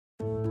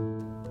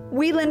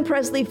Whelan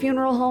Presley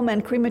Funeral Home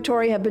and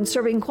Crematory have been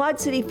serving Quad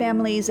City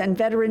families and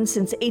veterans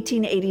since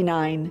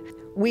 1889.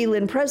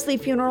 Whelan Presley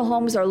Funeral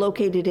Homes are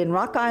located in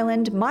Rock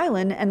Island,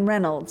 Milan, and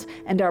Reynolds,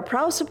 and are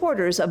proud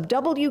supporters of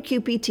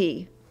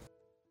WQPT.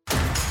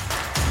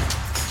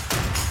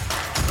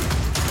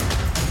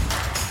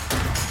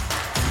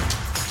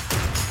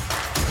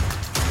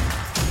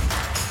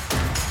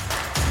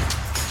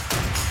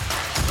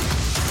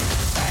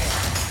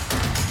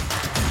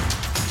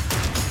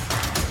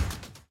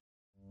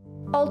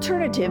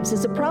 Alternatives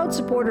is a proud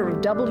supporter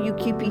of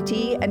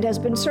WQPT and has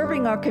been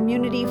serving our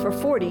community for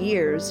 40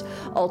 years.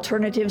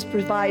 Alternatives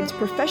provides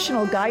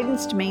professional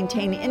guidance to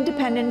maintain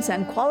independence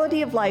and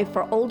quality of life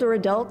for older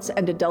adults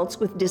and adults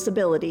with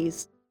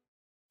disabilities.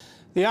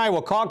 The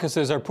Iowa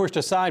caucuses are pushed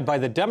aside by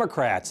the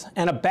Democrats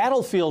and a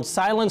battlefield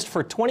silenced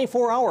for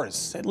 24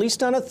 hours, at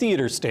least on a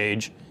theater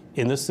stage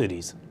in the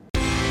cities.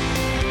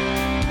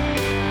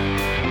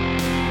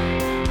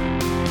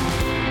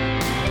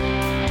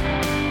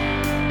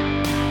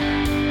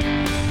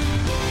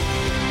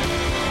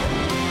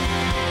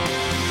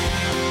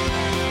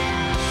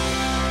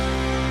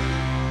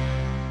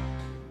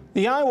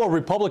 The Iowa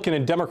Republican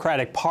and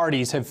Democratic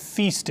parties have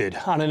feasted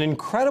on an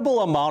incredible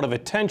amount of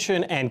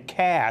attention and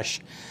cash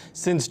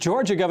since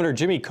Georgia Governor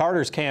Jimmy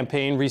Carter's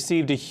campaign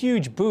received a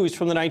huge boost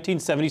from the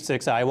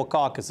 1976 Iowa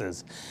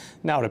caucuses.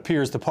 Now it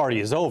appears the party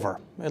is over,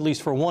 at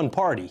least for one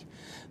party.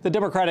 The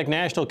Democratic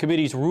National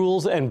Committee's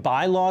Rules and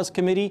Bylaws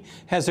Committee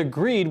has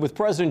agreed with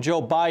President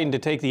Joe Biden to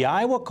take the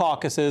Iowa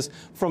caucuses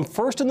from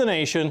first in the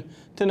nation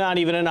to not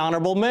even an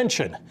honorable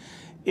mention.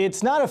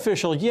 It's not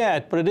official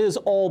yet, but it is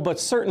all but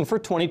certain for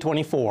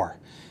 2024.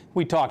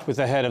 We talked with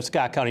the head of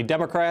Scott County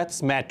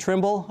Democrats, Matt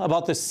Trimble,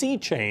 about the sea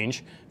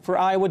change for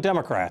Iowa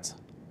Democrats.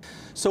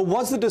 So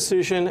was the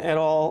decision at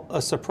all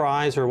a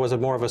surprise, or was it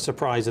more of a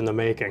surprise in the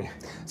making?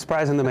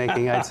 Surprise in the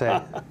making, I'd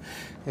say.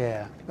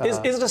 Yeah. Is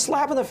it a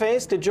slap in the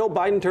face? Did Joe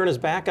Biden turn his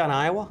back on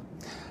Iowa?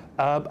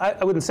 I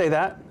wouldn't say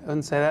that.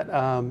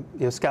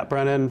 Scott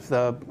Brennan,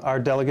 our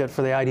delegate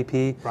for the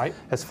IDP, right,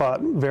 has fought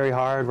very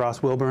hard.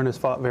 Ross Wilburn has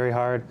fought very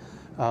hard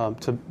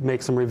to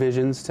make some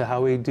revisions to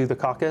how we do the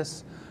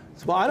caucus.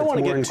 Well, I don't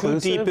want to get too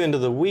deep into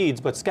the weeds,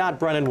 but Scott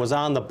Brennan was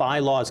on the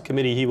Bylaws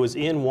Committee. He was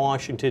in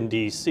Washington,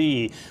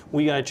 D.C.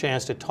 We got a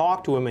chance to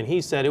talk to him, and he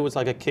said it was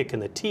like a kick in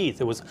the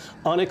teeth. It was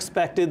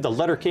unexpected. The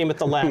letter came at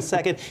the last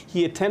second.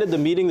 He attended the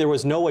meeting. There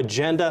was no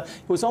agenda.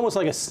 It was almost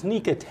like a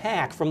sneak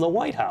attack from the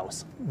White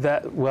House.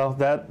 That's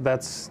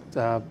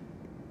I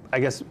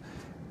guess,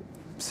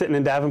 sitting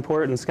in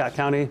Davenport in Scott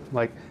County,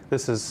 like,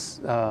 this is,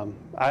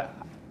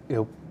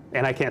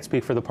 and I can't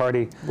speak for the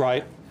party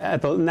right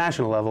at the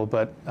national level,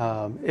 but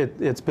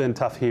it's been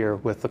tough here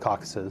with the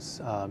caucuses.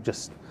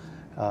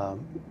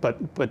 But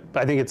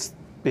I think it's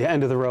the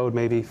end of the road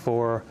maybe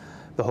for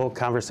the whole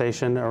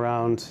conversation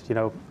around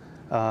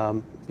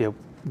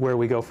where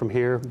we go from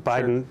here.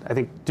 Biden, sure. I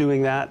think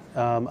doing that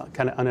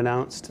kind of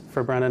unannounced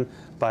for Brennan.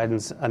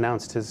 Biden's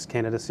announced his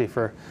candidacy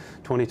for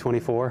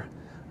 2024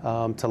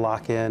 to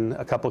lock in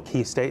a couple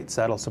key states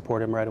that'll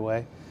support him right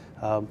away.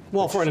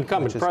 For an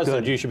incumbent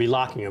president, you should be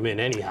locking him in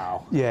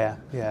anyhow. Yeah.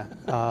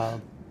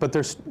 But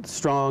there's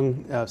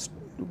strong,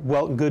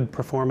 good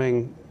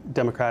performing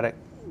Democratic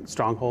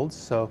strongholds,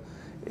 so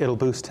it'll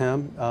boost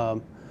him.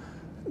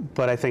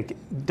 But I think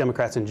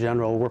Democrats in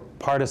general, we're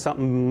part of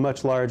something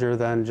much larger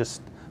than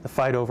just the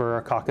fight over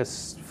our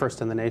caucus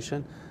first in the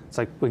nation. It's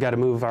like we got to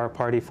move our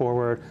party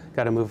forward,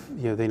 got to move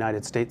the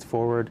United States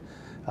forward.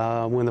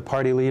 When the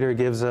party leader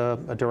gives a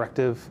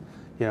directive,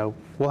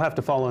 we'll have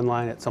to fall in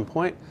line at some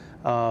point.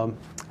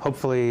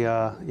 Hopefully,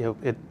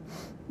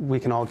 we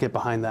can all get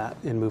behind that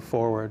and move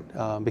forward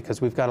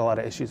because we've got a lot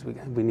of issues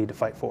we need to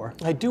fight for.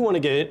 I do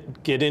want to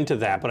get into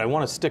that, but I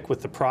want to stick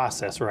with the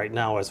process right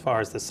now as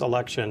far as the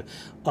selection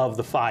of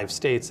the 5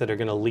 states that are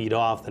going to lead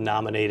off the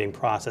nominating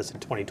process in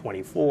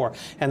 2024,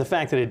 and the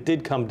fact that it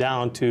did come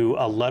down to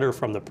a letter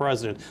from the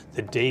president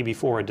the day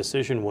before a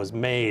decision was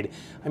made.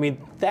 I mean,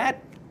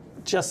 that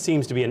just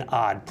seems to be an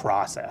odd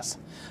process.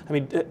 I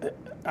mean, do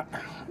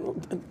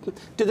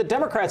the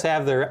Democrats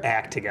have their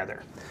act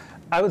together?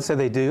 I would say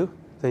they do.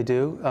 They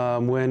do.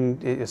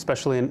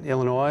 Especially in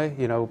Illinois,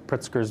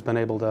 Pritzker's been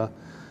able to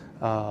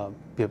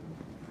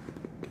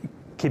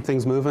keep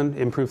things moving,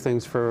 improve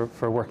things for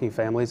working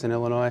families in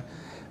Illinois.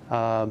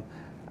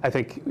 I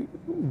think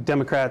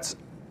Democrats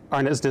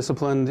aren't as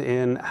disciplined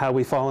in how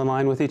we fall in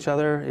line with each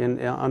other.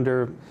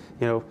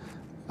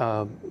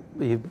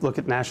 You look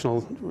at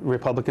national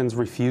Republicans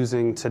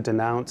refusing to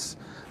denounce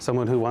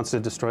someone who wants to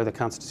destroy the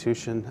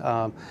Constitution.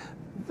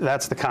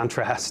 That's the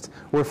contrast.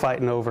 We're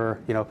fighting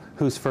over,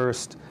 who's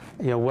first,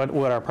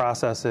 what our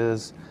process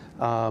is.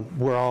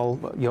 We're all,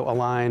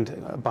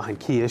 aligned behind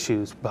key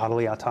issues: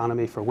 bodily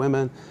autonomy for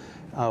women,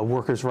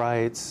 workers'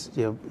 rights,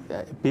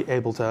 be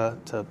able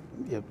to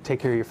take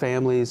care of your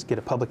families, get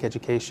a public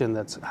education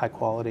that's high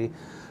quality.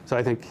 So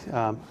I think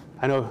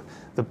I know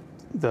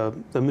the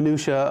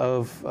minutia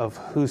of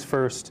who's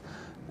first,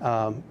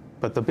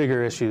 but the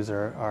bigger issues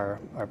are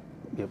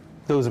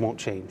those won't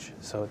change.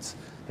 So it's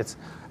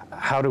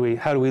how do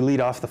we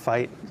lead off the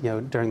fight,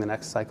 during the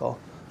next cycle?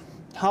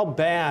 How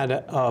bad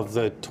of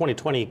the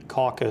 2020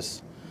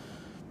 caucus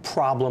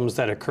problems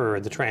that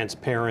occurred, the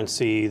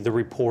transparency, the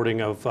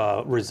reporting of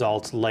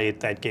results late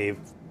that gave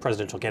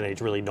presidential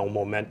candidates really no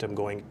momentum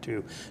going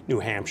to New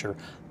Hampshire.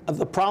 Of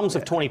the problems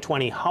of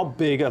 2020, how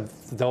big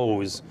of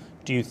those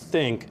do you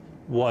think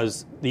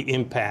was the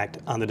impact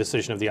on the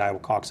decision of the Iowa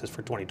caucuses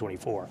for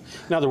 2024?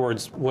 In other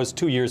words, was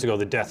 2 years ago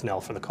the death knell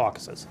for the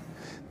caucuses?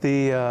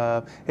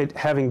 It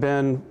having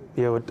been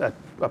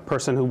a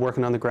person who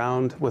working on the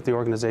ground with the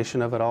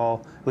organization of it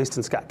all, at least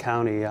in Scott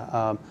County,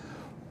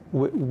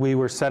 we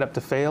were set up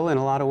to fail in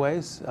a lot of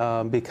ways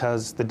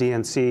because the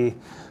DNC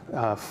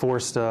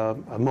forced a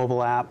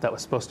mobile app that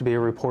was supposed to be a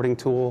reporting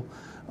tool.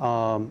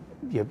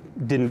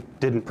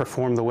 Didn't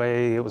perform the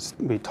way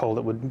we told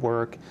it would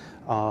work,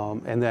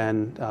 and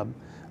then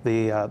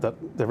the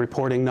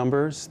reporting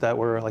numbers that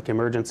were like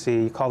emergency,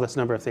 you call this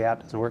number if the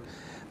app doesn't work,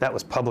 that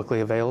was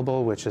publicly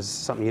available, which is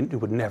something you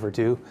would never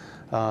do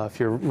if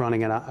you're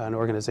running an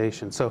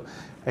organization. So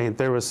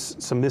there was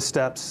some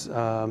missteps,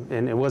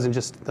 and it wasn't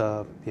just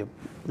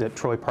that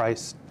Troy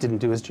Price didn't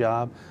do his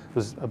job. It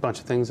was a bunch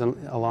of things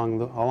along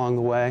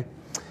the way.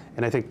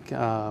 And I think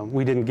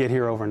we didn't get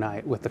here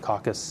overnight with the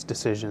caucus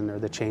decision or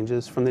the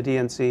changes from the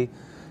DNC.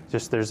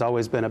 Just there's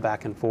always been a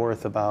back and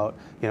forth about,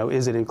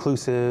 is it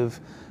inclusive?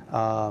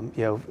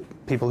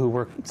 People who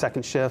work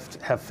second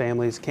shift, have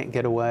families, can't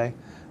get away.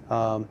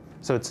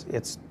 So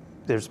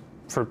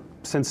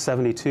since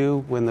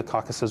 '72 when the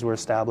caucuses were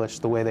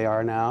established the way they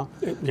are now.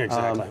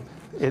 Exactly.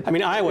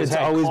 Iowa's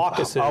had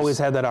caucuses. Always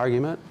had that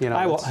argument.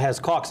 Iowa has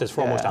caucuses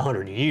for almost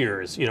 100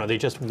 years. They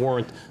just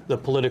weren't the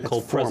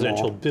political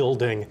presidential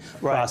building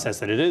process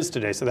that it is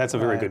today. So that's a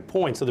very good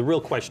point. So the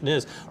real question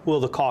is, will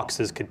the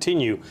caucuses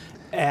continue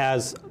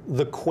as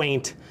the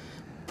quaint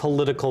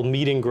political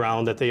meeting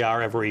ground that they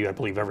are every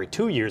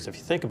 2 years? If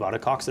you think about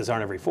it, caucuses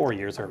aren't every 4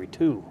 years, they're every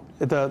 2.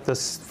 For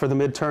the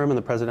midterm and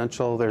the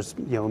presidential, there's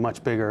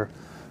much bigger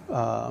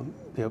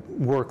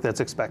work that's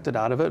expected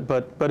out of it,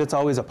 but it's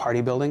always a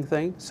party building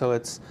thing. So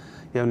it's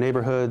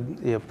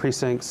neighborhood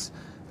precincts.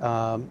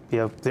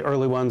 The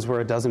early ones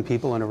were a dozen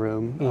people in a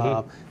room.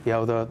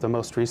 The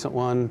most recent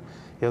one,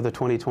 the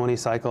 2020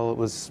 cycle, it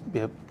was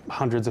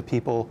hundreds of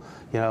people,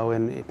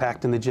 and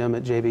packed in the gym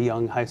at J.B.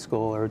 Young High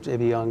School or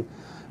J.B. Young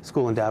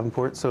School in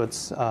Davenport. So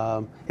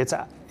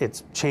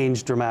it's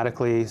changed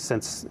dramatically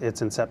since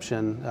its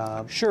inception.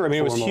 Sure,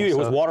 it was huge. It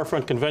was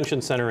Waterfront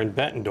Convention Center in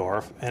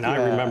Bettendorf, and I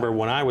remember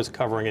when I was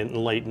covering it in the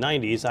late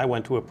 '90s, I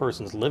went to a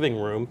person's living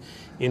room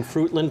in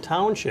Fruitland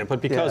Township,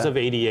 but because of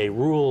ADA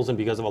rules and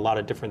because of a lot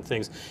of different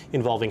things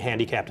involving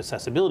handicapped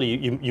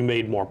accessibility, you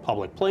made more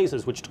public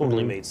places, which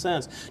totally made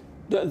sense.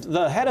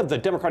 The head of the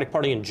Democratic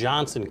Party in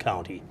Johnson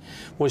County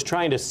was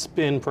trying to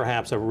spin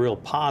perhaps a real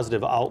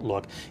positive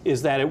outlook,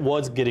 is that it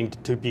was getting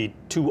to be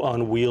too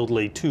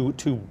unwieldy,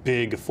 too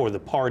big for the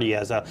party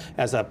as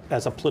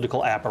a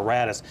political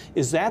apparatus.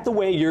 Is that the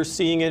way you're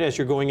seeing it as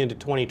you're going into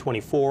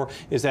 2024?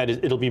 Is that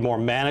it'll be more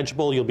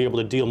manageable, you'll be able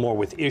to deal more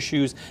with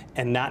issues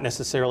and not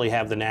necessarily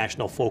have the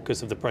national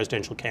focus of the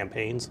presidential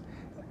campaigns?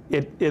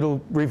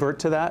 It'll revert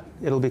to that.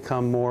 It'll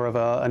become more of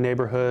a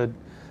neighborhood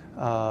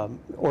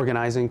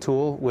organizing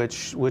tool,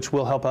 which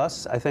will help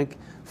us, I think,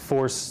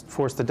 force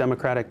the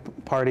Democratic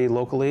Party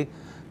locally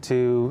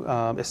to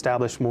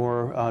establish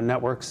more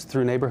networks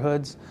through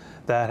neighborhoods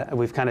that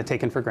we've kind of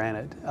taken for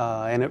granted,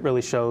 and it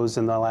really shows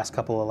in the last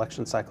couple of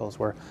election cycles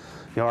where,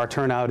 our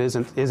turnout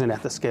isn't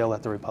at the scale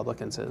that the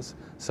Republicans is.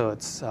 So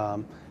it's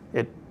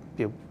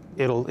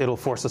it'll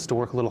force us to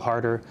work a little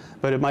harder,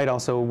 but it might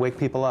also wake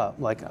people up.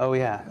 Like, oh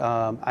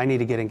yeah, I need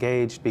to get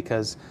engaged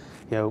because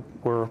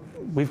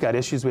we've got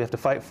issues we have to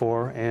fight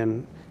for,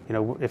 and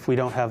if we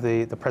don't have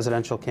the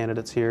presidential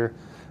candidates here,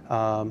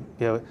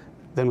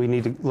 then we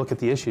need to look at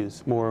the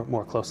issues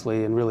more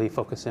closely and really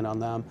focus in on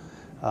them.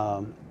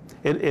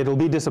 It'll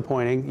be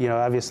disappointing,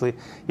 obviously.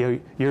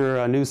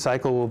 Your news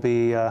cycle will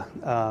be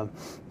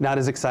not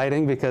as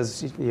exciting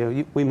because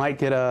we might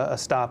get a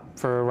stop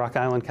for Rock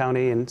Island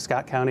County and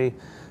Scott County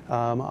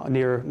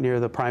near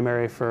the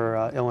primary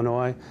for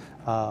Illinois.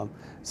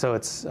 So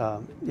it's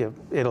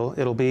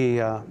it'll be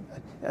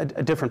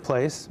a different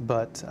place,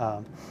 but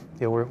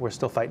we're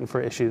still fighting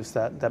for issues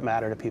that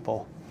matter to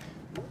people.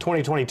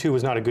 2022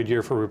 was not a good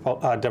year for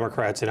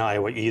Democrats in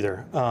Iowa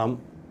either.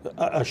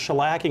 A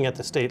shellacking at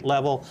the state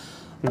level.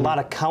 A lot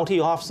of county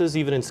offices,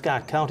 even in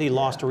Scott County,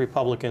 lost to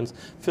Republicans.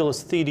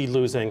 Phyllis Thiede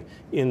losing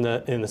in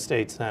the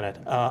state Senate.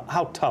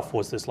 How tough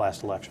was this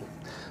last election?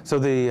 So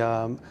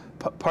the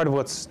part of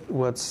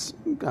what's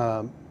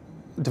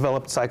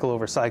developed cycle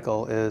over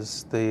cycle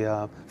is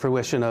the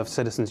fruition of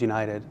Citizens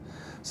United.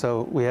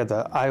 So we had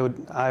the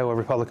Iowa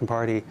Republican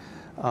Party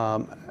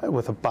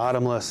with a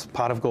bottomless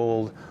pot of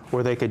gold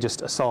where they could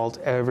just assault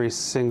every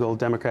single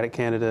Democratic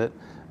candidate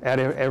at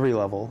every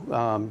level,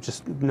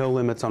 just no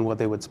limits on what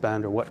they would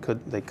spend or what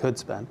they could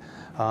spend.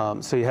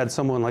 So you had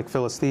someone like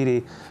Phyllis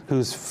Thiede,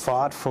 who's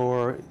fought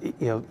for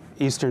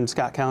Eastern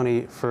Scott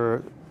County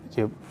for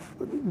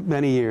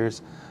many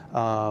years,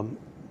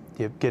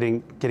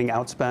 getting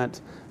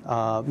outspent.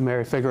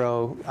 Mary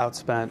Figueroa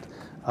outspent.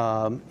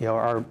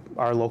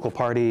 Our local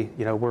party,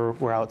 we're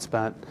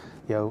outspent.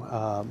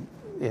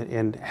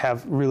 And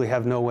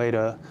have no way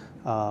to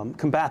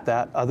combat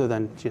that other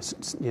than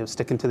just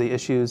sticking to the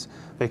issues,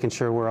 making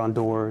sure we're on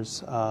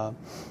doors.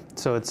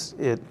 So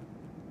the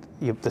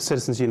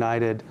Citizens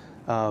United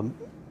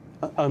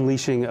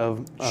unleashing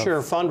of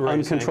sure, fundraising,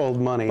 uncontrolled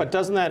money. But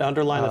doesn't that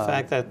underline the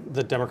fact that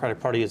the Democratic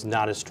Party is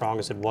not as strong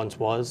as it once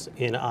was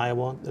in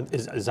Iowa?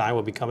 Is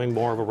Iowa becoming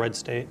more of a red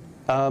state?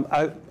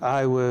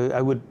 I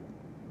would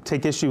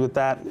take issue with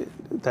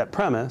that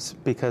premise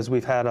because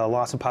we've had a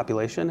loss of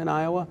population in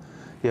Iowa.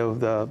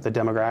 The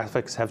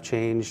demographics have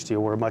changed.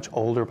 We're a much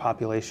older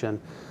population.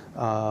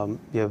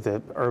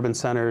 The urban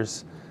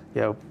centers,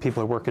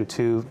 people are working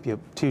two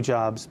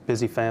jobs,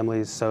 busy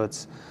families, so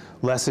it's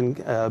less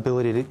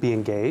ability to be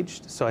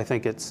engaged. So I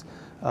think it's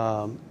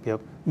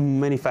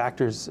many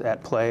factors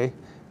at play,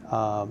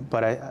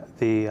 but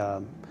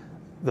the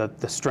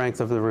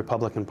strength of the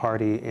Republican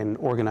Party in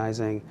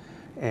organizing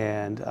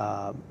and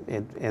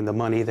the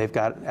money they've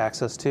got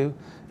access to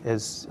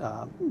is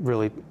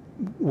really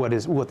what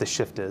the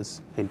shift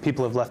is. I mean,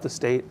 people have left the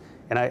state,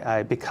 and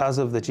I because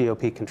of the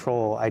GOP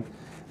control,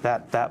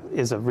 that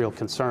is a real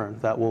concern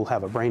that we'll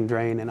have a brain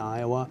drain in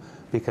Iowa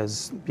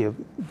because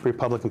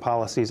Republican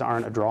policies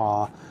aren't a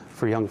draw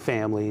for young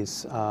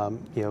families,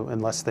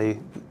 unless they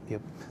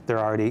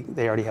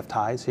already have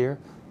ties here.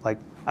 Like,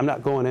 I'm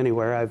not going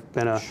anywhere. I've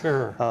been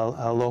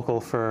a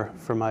local for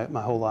my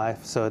whole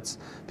life, so it's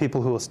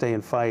people who will stay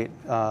and fight.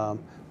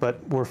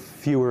 But we're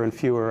fewer and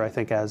fewer, I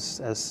think,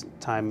 as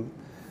time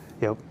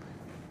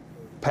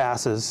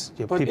passes.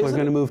 People are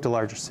going to move to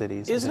larger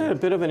cities. Isn't it a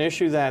bit of an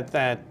issue that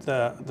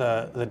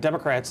the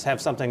Democrats have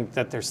something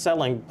that they're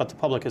selling, but the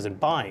public isn't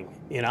buying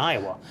in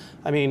Iowa?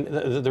 I mean,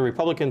 the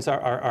Republicans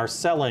are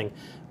selling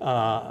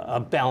a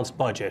balanced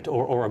budget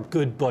or a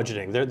good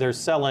budgeting. They're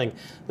selling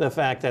the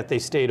fact that they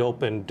stayed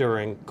open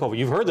during COVID.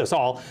 You've heard this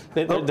all.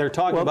 They're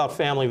talking about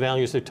family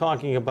values. They're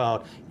talking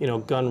about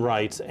gun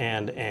rights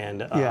and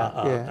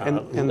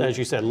as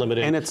you said,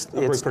 limiting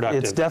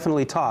reproductive. It's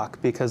definitely talk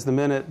because the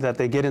minute that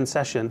they get in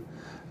session,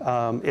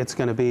 it's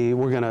going to be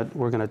we're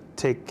going to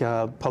take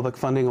public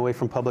funding away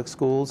from public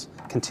schools,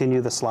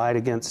 continue the slide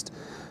against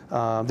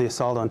the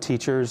assault on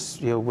teachers,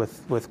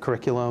 with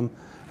curriculum.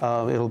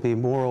 It'll be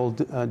moral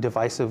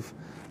divisive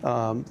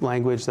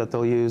language that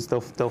they'll use.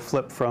 They'll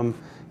flip from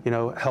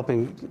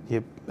helping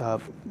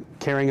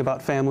caring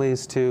about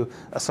families to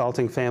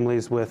assaulting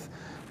families with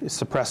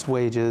suppressed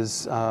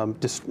wages,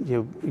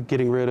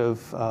 getting rid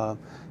of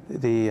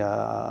the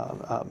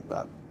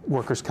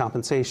workers'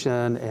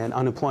 compensation and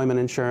unemployment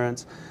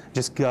insurance,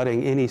 just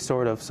gutting any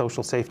sort of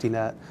social safety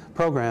net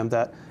program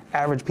that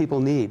average people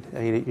need. I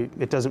mean,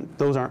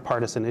 those aren't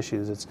partisan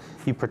issues. It's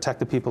you protect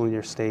the people in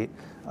your state.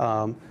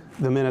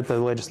 The minute the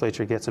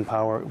legislature gets in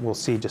power, we'll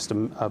see just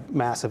a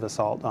massive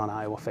assault on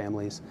Iowa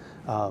families.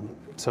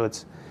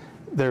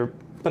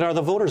 But are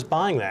the voters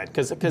buying that?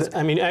 Because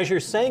I mean, as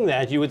you're saying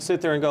that, you would sit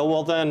there and go,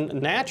 well, then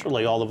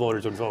naturally all the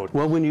voters would vote.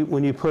 Well,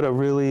 when you put a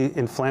really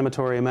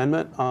inflammatory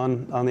amendment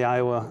on the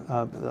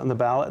Iowa on the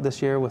ballot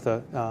this year with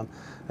you're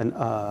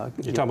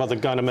talking about the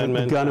gun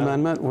amendment. The gun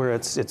amendment, where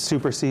it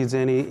supersedes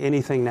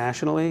anything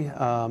nationally.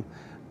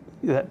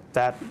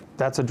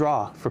 That's a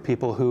draw for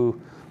people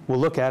who will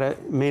look at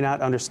it, may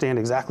not understand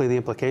exactly the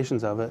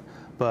implications of it,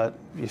 but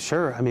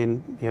sure, I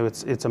mean,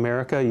 it's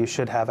America. You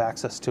should have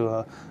access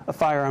to a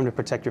firearm to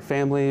protect your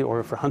family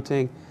or for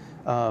hunting,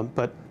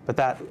 but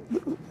that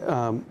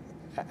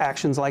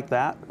actions like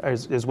that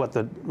is what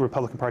the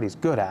Republican Party is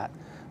good at.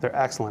 They're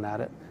excellent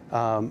at it.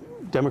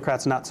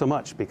 Democrats not so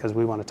much because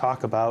we want to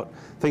talk about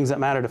things that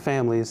matter to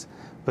families,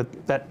 but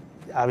that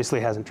obviously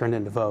hasn't turned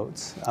into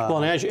votes.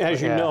 Well, and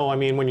as you know, I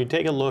mean, when you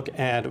take a look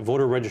at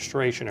voter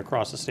registration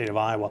across the state of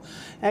Iowa,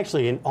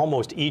 actually in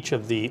almost each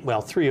of the,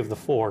 3 of the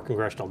 4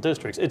 congressional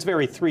districts, it's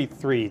very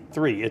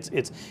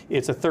 3-3-3.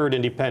 It's a third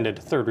independent,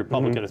 a third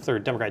Republican, a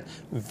third Democrat.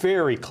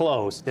 Very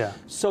close. Yeah.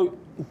 So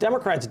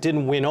Democrats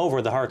didn't win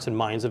over the hearts and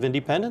minds of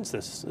independents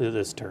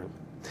this term.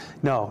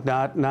 No,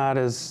 not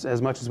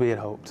as much as we had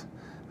hoped.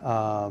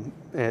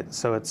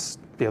 So it's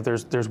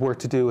there's work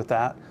to do with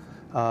that.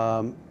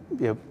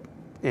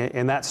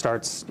 And that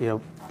starts,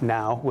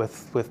 now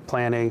with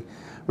planning,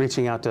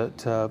 reaching out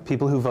to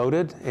people who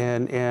voted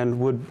and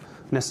wouldn't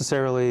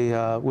necessarily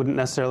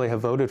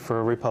have voted for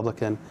a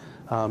Republican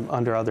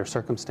under other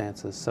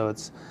circumstances. So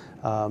it's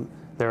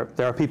there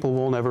are people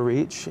we'll never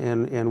reach,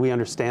 and we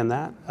understand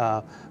that.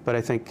 But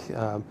I think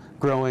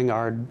growing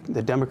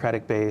the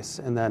Democratic base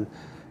and then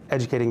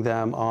educating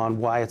them on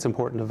why it's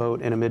important to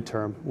vote in a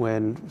midterm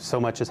when so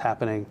much is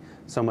happening,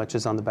 so much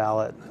is on the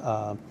ballot.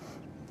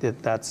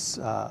 That's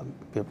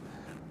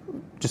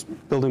just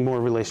building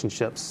more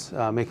relationships,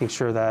 making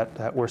sure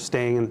that we're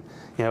staying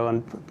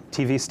on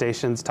TV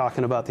stations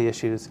talking about the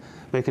issues,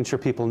 making sure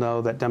people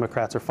know that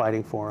Democrats are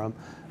fighting for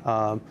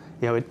them.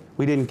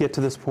 We didn't get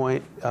to this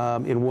point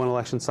in one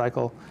election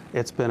cycle.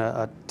 It's been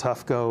a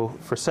tough go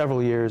for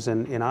several years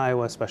in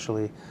Iowa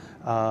especially,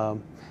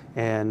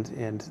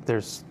 and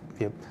there's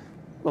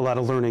lot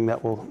of learning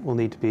that we'll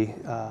need to be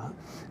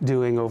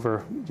doing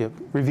over,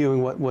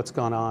 reviewing what's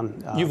gone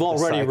on. You've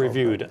already cycle,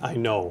 reviewed, I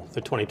know,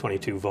 the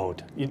 2022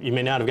 vote. You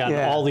may not have gotten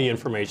all the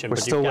information, We're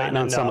but still you've gotten waiting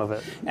on enough. some of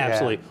it.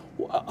 Absolutely.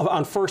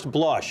 On first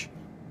blush,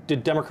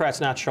 did Democrats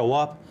not show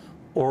up?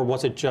 Or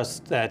was it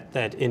just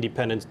that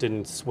independents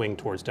didn't swing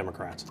towards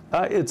Democrats?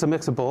 It's a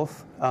mix of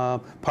both.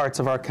 Parts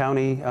of our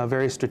county,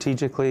 very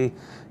strategically,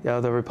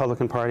 the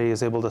Republican Party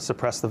is able to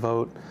suppress the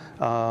vote,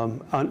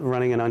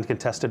 running an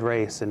uncontested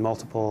race in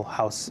multiple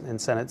House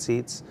and Senate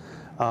seats.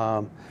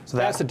 So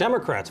that's the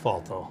Democrats'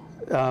 fault, though,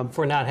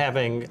 for not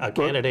having a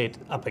candidate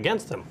up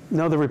against them.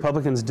 No, the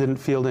Republicans didn't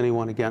field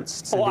anyone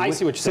against Cindy. I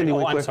see what you're saying.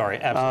 Oh, I'm sorry.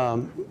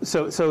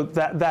 Absolutely. So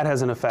that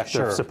has an effect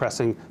of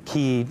suppressing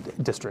key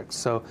districts.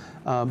 So,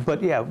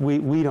 but yeah,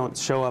 we don't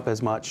show up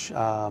as much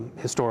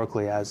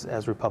historically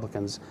as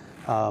Republicans,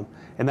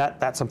 and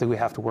that's something we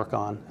have to work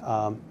on.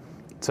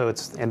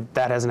 And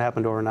that hasn't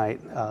happened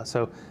overnight.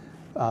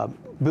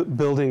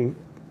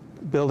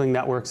 Building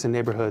networks in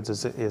neighborhoods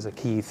is a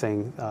key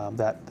thing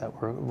that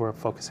we're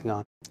focusing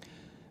on.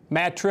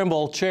 Matt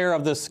Trimble, chair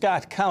of the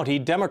Scott County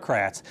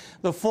Democrats.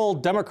 The full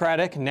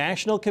Democratic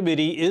National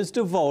Committee is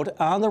to vote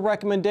on the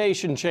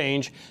recommendation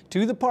change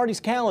to the party's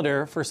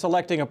calendar for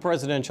selecting a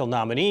presidential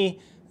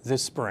nominee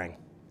this spring.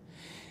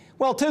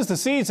 Well, 'tis the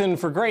season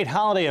for great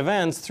holiday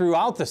events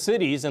throughout the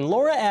cities, and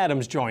Laura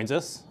Adams joins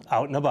us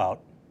out and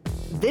about.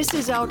 This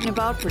is Out and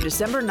About for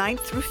December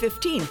 9th through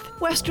 15th.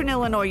 Western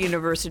Illinois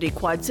University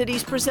Quad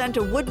Cities present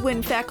a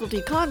woodwind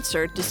faculty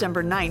concert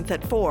December 9th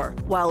at 4,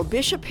 while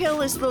Bishop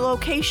Hill is the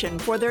location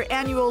for their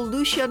annual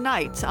Lucia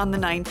Nights on the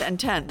 9th and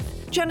 10th.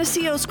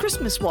 Geneseo's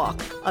Christmas Walk,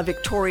 a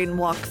Victorian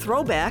walk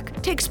throwback,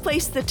 takes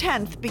place the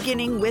 10th,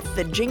 beginning with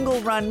the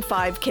Jingle Run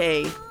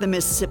 5K. The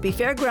Mississippi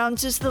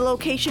Fairgrounds is the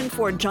location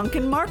for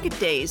Junkin Market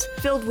Days,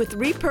 filled with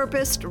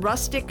repurposed,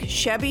 rustic,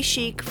 shabby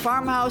chic,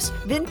 farmhouse,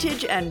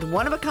 vintage, and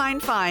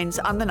one-of-a-kind finds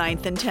on the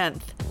 9th and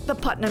 10th. The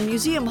Putnam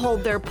Museum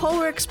hold their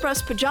Polar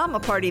Express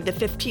Pajama Party the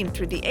 15th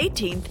through the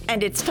 18th,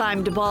 and it's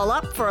time to ball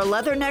up for a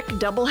Leatherneck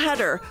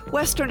doubleheader,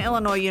 Western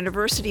Illinois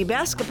University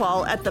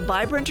basketball at the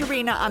Vibrant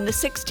Arena on the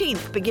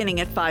 16th, beginning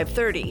at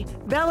 5:30.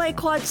 Ballet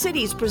Quad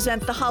Cities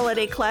present the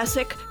holiday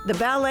classic, the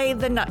ballet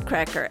The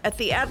Nutcracker, at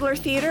the Adler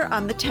Theater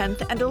on the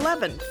 10th and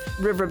 11th.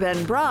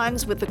 Riverbend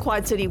Bronze with the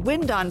Quad City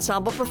Wind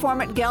Ensemble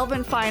perform at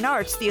Galvin Fine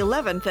Arts the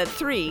 11th at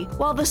 3,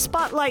 while the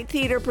Spotlight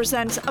Theater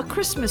presents A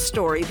Christmas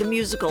Story, the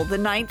musical, the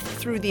 9th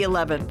through the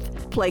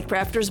 11th.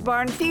 Playcrafters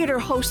Barn Theater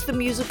hosts the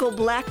musical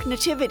Black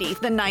Nativity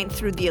the 9th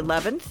through the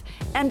 11th,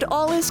 and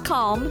All Is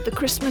Calm, the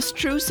Christmas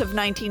Truce of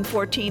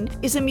 1914,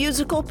 is a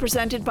musical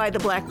presented by the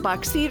Black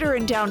Box Theater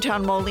in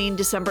downtown Moline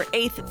December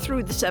 8th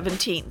through the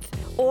 17th.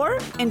 Or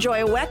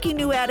enjoy a wacky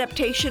new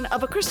adaptation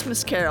of A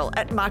Christmas Carol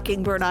at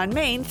Mockingbird on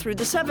Main through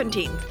the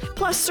 17th.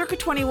 Plus, Circa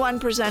 21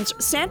 presents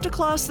Santa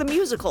Claus the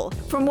Musical.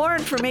 For more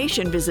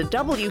information, visit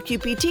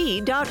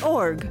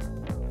WQPT.org.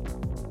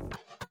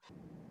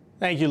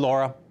 Thank you,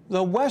 Laura.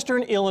 The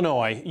Western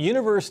Illinois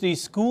University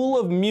School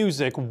of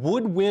Music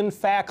woodwind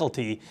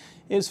faculty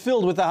is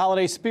filled with the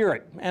holiday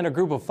spirit, and a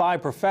group of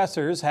 5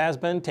 professors has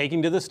been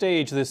taking to the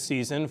stage this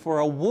season for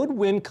a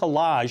woodwind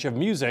collage of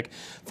music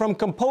from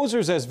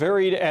composers as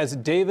varied as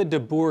David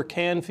DeBoer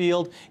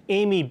Canfield,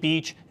 Amy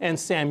Beach, and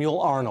Samuel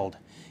Arnold.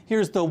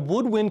 Here's the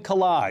woodwind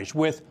collage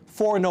with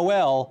For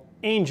Noel,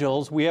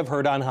 Angels We Have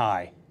Heard on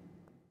High.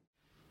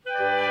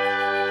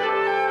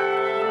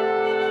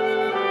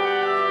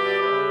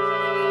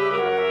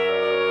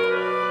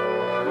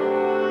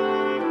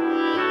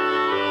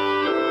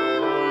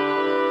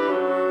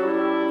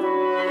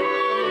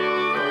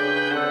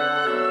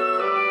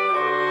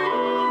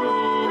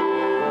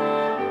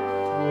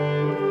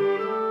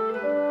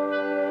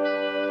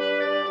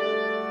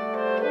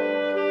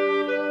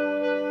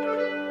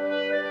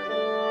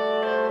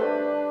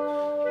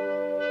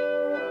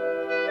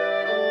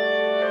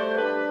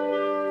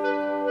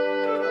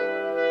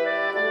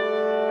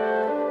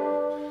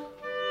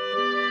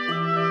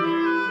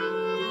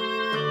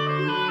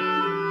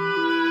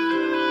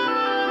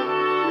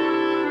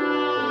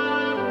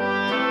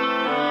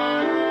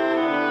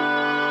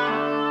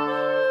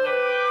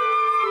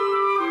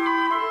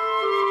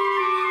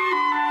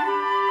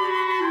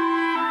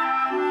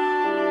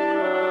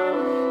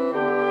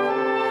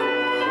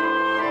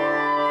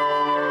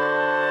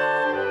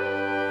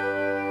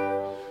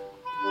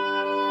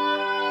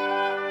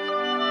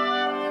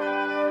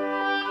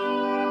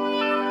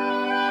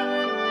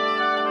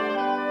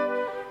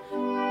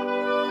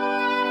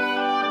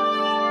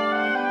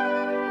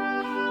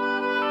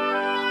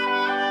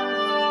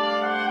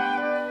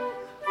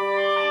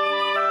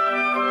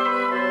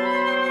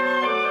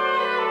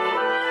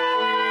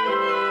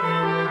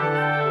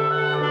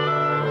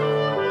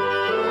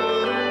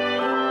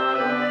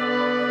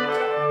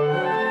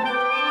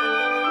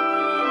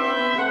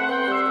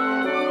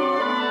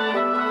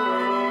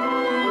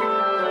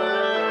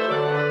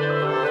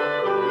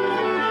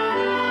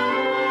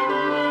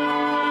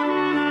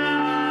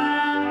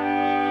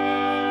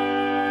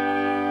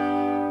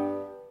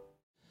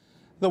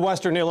 The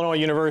Western Illinois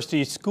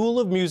University School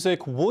of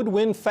Music would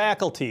win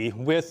faculty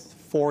with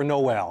For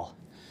Noel.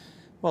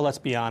 Well, let's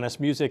be honest,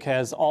 music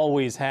has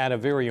always had a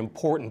very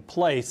important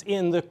place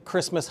in the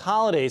Christmas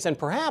holidays, and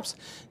perhaps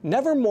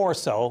never more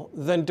so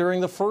than during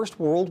the First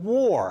World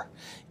War.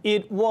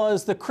 It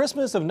was the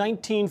Christmas of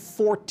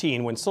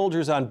 1914 when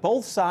soldiers on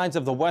both sides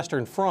of the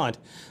Western Front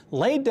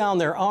laid down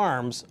their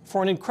arms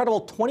for an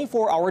incredible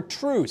 24-hour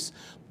truce,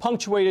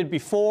 punctuated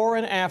before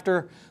and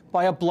after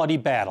by a bloody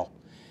battle.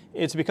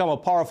 It's become a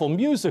powerful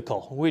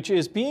musical, which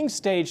is being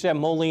staged at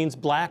Moline's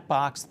Black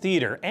Box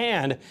Theater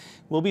and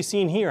will be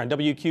seen here on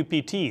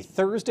WQPT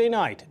Thursday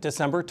night,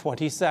 December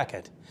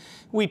 22nd.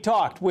 We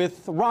talked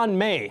with Ron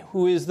May,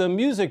 who is the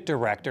music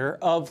director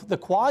of the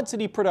Quad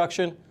City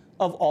production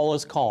of All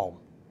Is Calm.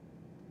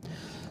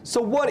 So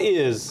what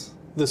is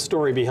the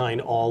story behind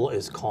All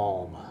Is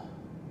Calm?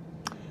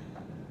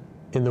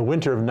 In the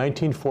winter of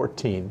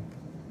 1914,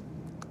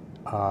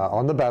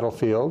 on the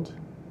battlefield,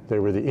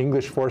 there were the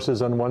English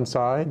forces on one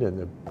side and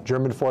the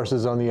German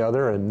forces on the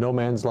other, and no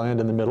man's land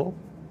in the middle.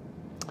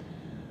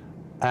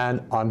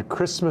 And on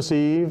Christmas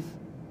Eve,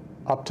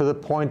 up to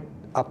that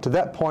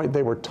point,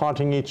 they were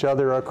taunting each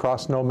other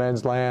across no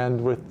man's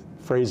land with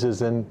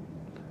phrases, and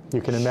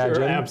you can imagine.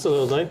 Sure,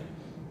 absolutely.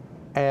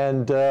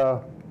 And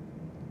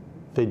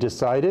they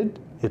decided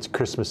it's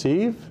Christmas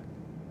Eve.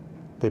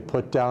 They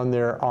put down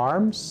their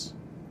arms.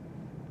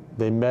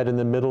 They met in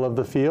the middle of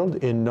the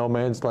field in no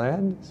man's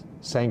land,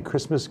 sang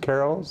Christmas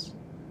carols,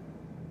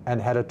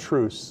 and had a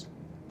truce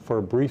for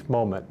a brief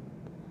moment.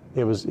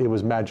 It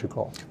was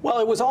magical. Well,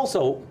 it was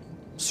also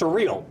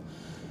surreal.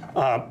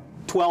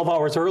 12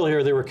 hours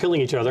earlier, they were killing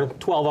each other.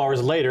 12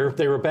 hours later,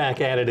 they were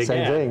back at it again.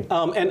 Same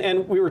thing.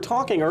 And we were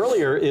talking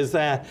earlier is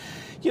that,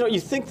 you know, you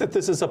think that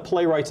this is a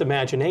playwright's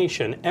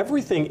imagination.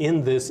 Everything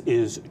in this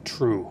is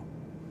true.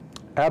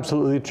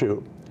 Absolutely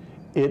true.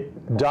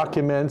 It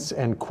documents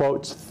and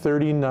quotes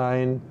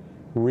 39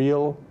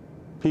 real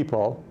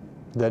people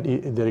that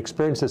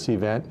experienced this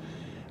event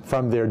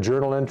from their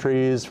journal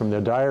entries, from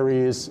their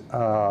diaries.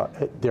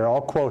 They're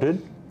all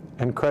quoted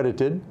and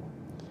credited.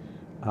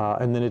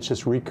 And then it's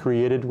just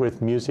recreated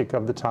with music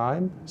of the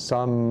time,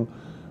 some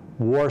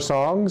war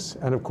songs,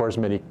 and of course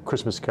many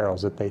Christmas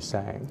carols that they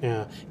sang.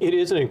 Yeah, it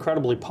is an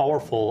incredibly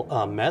powerful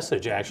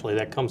message actually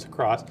that comes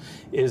across,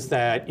 is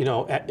that, you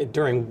know,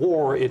 during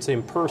war it's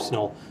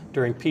impersonal,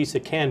 during peace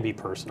it can be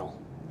personal.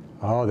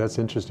 Oh, that's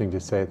interesting to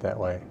say it that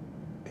way.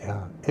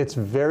 Yeah, it's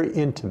very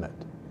intimate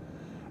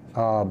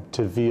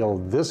to feel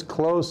this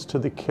close to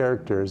the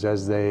characters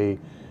as they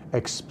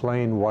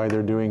explain why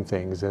they're doing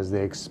things, as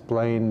they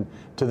explain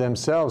to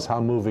themselves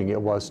how moving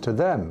it was to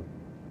them.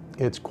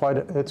 It's quite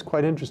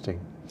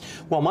interesting.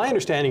 Well, my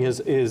understanding is,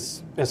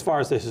 as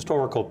far as the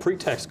historical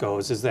pretext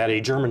goes, is that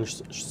a German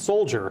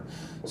soldier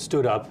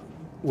stood up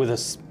with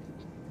a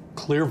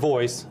clear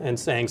voice and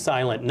sang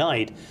Silent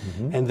Night,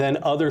 and then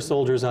other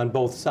soldiers on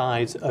both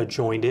sides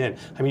joined in.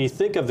 I mean, you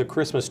think of the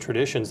Christmas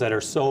traditions that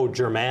are so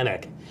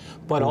Germanic,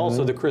 but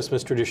also the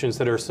Christmas traditions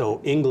that are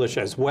so English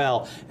as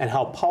well, and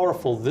how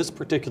powerful this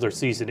particular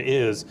season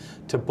is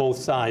to both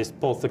sides,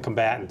 both the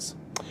combatants.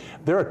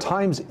 There are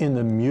times in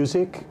the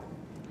music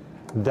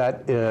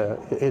that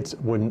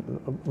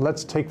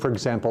let's take, for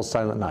example,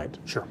 Silent Night.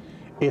 Sure.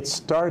 It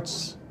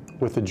starts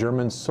with a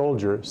German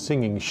soldier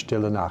singing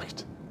Stille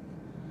Nacht,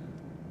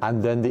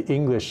 and then the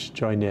English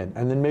join in,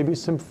 and then maybe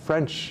some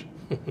French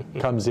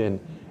comes in,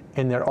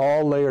 and they're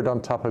all layered on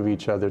top of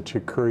each other to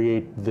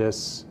create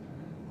this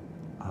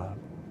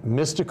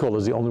mystical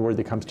is the only word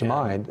that comes to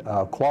mind,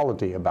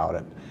 quality about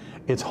it.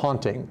 It's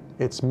haunting,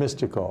 it's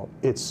mystical,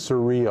 it's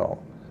surreal,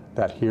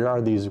 that here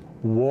are these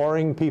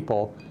warring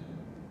people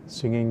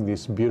singing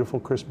these beautiful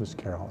Christmas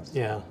carols.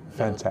 Yeah.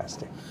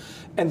 Fantastic.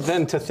 And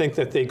then to think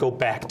that they go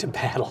back to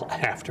battle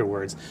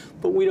afterwards.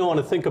 But we don't want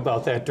to think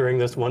about that during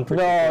this one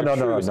particular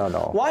truce.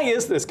 No. Why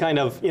is this kind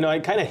of, you know,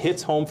 it kind of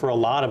hits home for a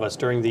lot of us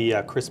during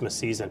the Christmas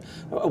season.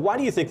 Why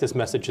do you think this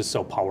message is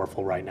so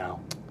powerful right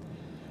now?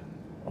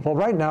 Well,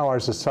 right now our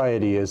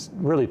society is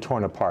really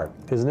torn apart,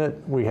 isn't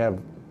it? We have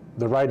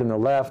the right and the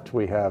left.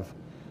 We have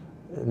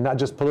not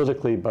just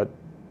politically, but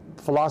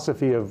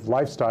philosophy of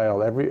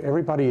lifestyle.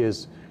 Everybody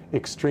is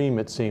extreme,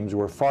 it seems.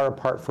 We're far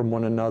apart from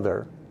one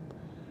another.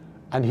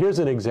 And here's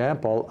an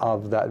example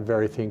of that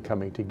very thing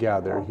coming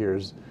together.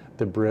 Here's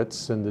the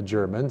Brits and the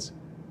Germans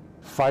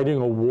fighting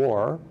a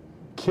war,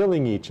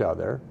 killing each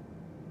other,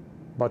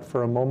 but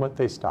for a moment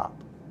they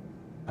stop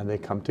and they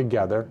come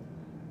together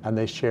and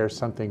they share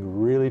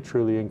something really,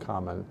 truly in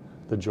common,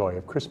 the joy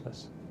of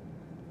Christmas.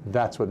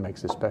 That's what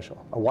makes it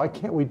special. Why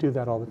can't we do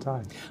that all the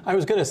time? I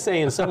was going to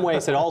say, in some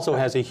ways, it also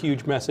has a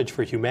huge message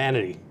for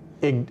humanity.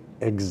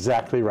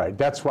 Exactly right.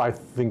 That's why I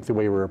think the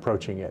way we're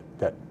approaching it,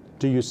 that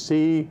do you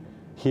see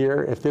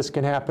here, if this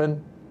can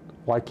happen,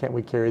 why can't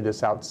we carry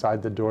this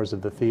outside the doors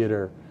of the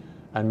theater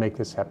and make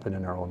this happen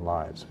in our own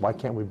lives? Why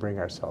can't we bring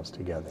ourselves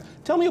together?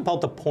 Tell me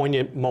about the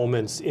poignant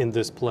moments in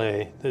this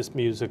play, this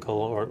musical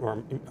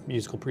or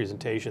musical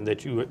presentation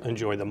that you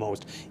enjoy the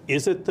most.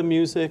 Is it the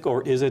music,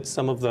 or is it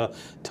some of the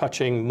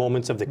touching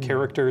moments of the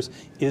characters?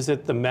 Is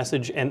it the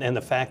message and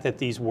the fact that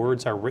these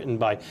words are written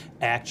by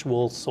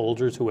actual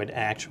soldiers who had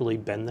actually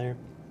been there?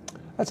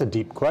 That's a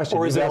deep question.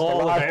 Or is it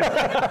all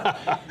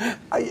there?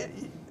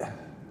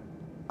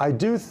 I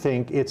do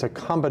think it's a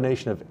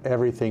combination of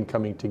everything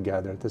coming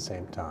together at the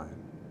same time.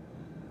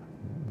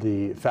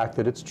 The fact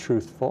that it's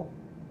truthful,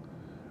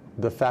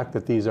 the fact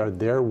that these are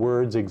their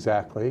words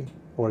exactly,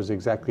 or as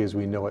exactly as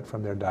we know it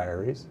from their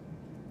diaries.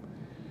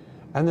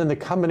 And then the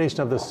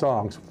combination of the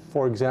songs.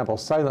 For example,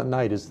 Silent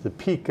Night is the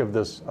peak of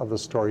the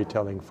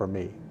storytelling for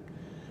me.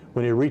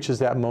 When it reaches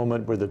that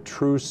moment where the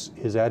truce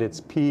is at its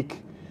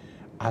peak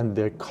and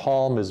the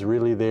calm is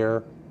really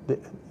there,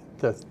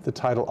 the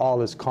title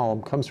All Is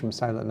Calm comes from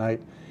Silent Night.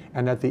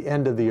 And at the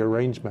end of the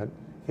arrangement,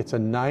 it's a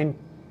nine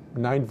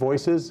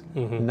voices,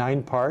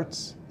 9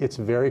 parts. It's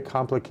very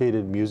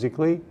complicated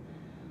musically,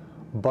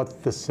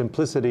 but the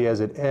simplicity as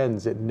it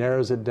ends, it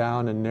narrows it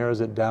down and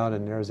narrows it down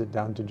and narrows it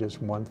down to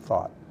just one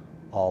thought: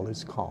 all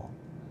is calm.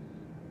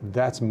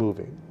 That's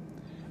moving.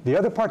 The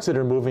other parts that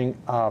are moving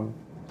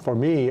for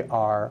me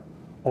are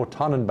O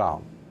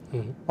Tannenbaum,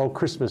 O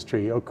Christmas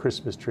Tree, O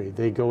Christmas Tree.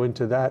 They go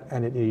into that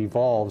and it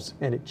evolves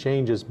and it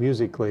changes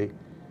musically,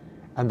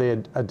 and they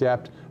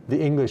adapt. The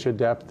English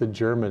adapt the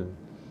German.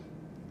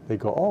 They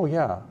go, oh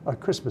yeah, a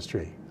Christmas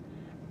tree.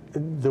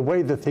 The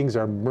way the things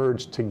are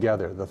merged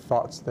together, the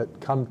thoughts that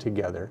come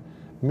together,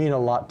 mean a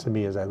lot to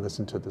me as I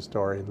listen to the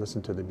story and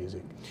listen to the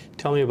music.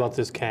 Tell me about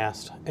this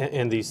cast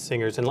and these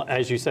singers, and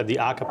as you said, the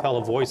a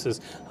cappella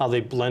voices, how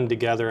they blend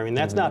together. I mean,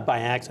 that's not by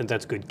accident,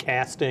 that's good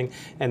casting,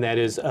 and that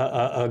is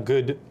a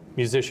good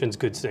musicians,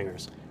 good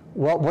singers.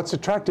 Well, what's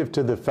attractive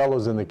to the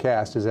fellows in the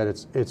cast is that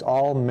it's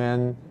all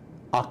men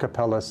a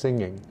cappella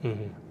singing,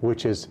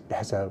 which has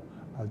a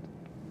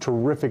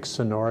terrific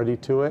sonority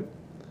to it.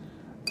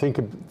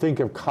 Think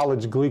of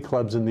college glee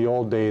clubs in the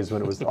old days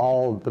when it was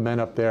all the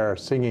men up there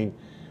singing.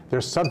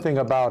 There's something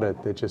about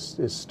it that just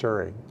is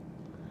stirring.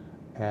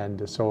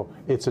 And so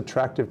it's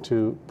attractive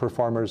to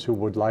performers who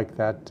would like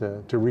that,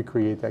 to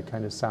recreate that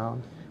kind of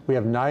sound. We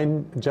have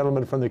 9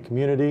 gentlemen from the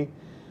community,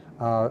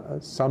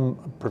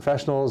 some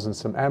professionals and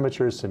some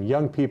amateurs, some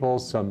young people,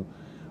 some,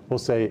 we'll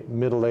say,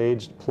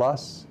 middle-aged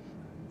plus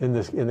in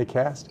the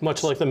cast.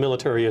 Much like the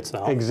military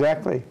itself.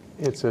 Exactly.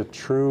 It's a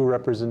true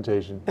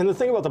representation. And the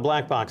thing about the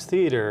Black Box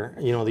Theater,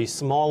 you know, these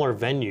smaller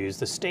venues,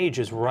 the stage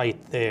is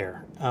right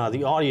there.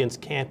 The audience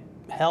can't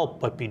help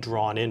but be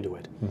drawn into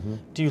it.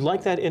 Do you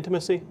like that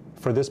intimacy?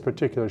 For this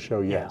particular show,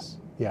 yes.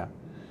 Yeah.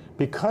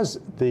 Because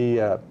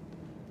the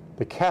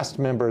cast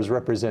members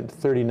represent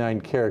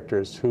 39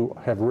 characters who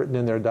have written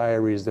in their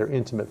diaries their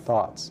intimate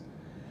thoughts.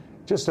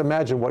 Just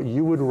imagine what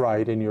you would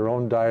write in your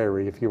own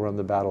diary if you were on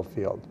the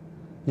battlefield.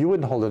 You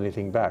wouldn't hold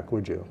anything back,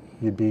 would you?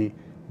 You'd be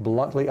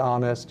bluntly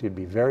honest, you'd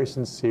be very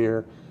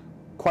sincere,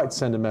 quite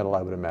sentimental,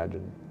 I would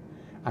imagine.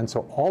 And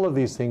so all of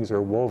these things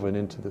are woven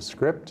into the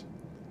script.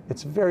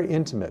 It's very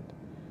intimate.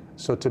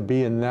 So to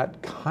be in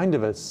that kind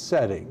of a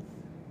setting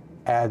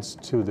adds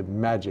to the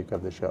magic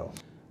of the show.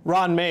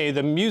 Ron May,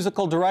 the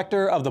musical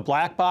director of the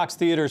Black Box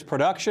Theater's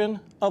production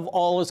of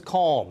All Is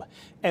Calm.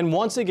 And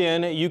once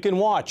again, you can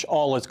watch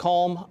All Is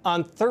Calm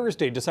on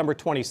Thursday, December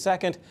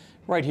 22nd,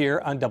 right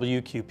here on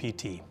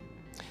WQPT.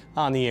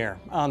 On the air,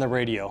 on the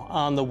radio,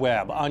 on the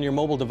web, on your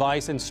mobile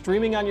device, and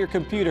streaming on your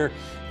computer.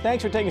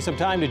 Thanks for taking some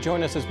time to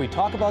join us as we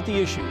talk about the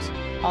issues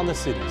on the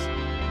cities.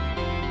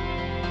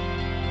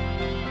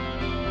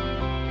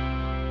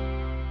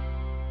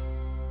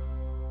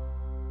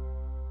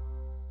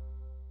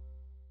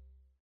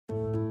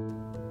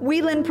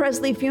 Whelan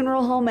Presley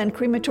Funeral Home and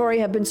Crematory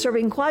have been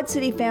serving Quad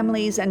City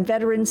families and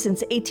veterans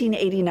since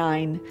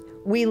 1889.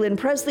 Whelan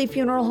Presley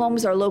Funeral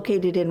Homes are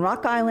located in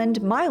Rock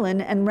Island,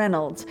 Milan, and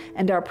Reynolds,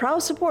 and are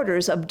proud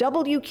supporters of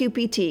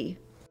WQPT.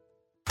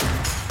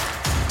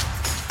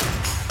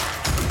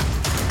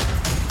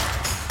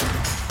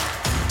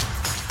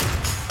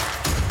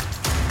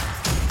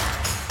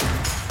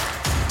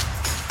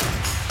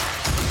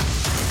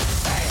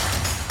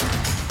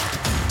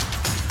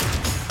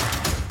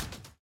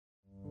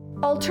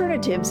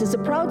 Alternatives is a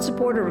proud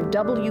supporter of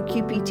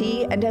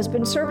WQPT and has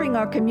been serving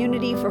our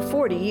community for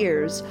 40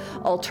 years.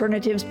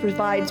 Alternatives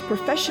provides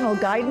professional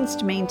guidance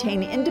to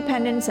maintain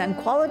independence and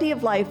quality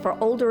of life for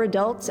older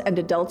adults and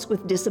adults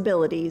with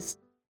disabilities.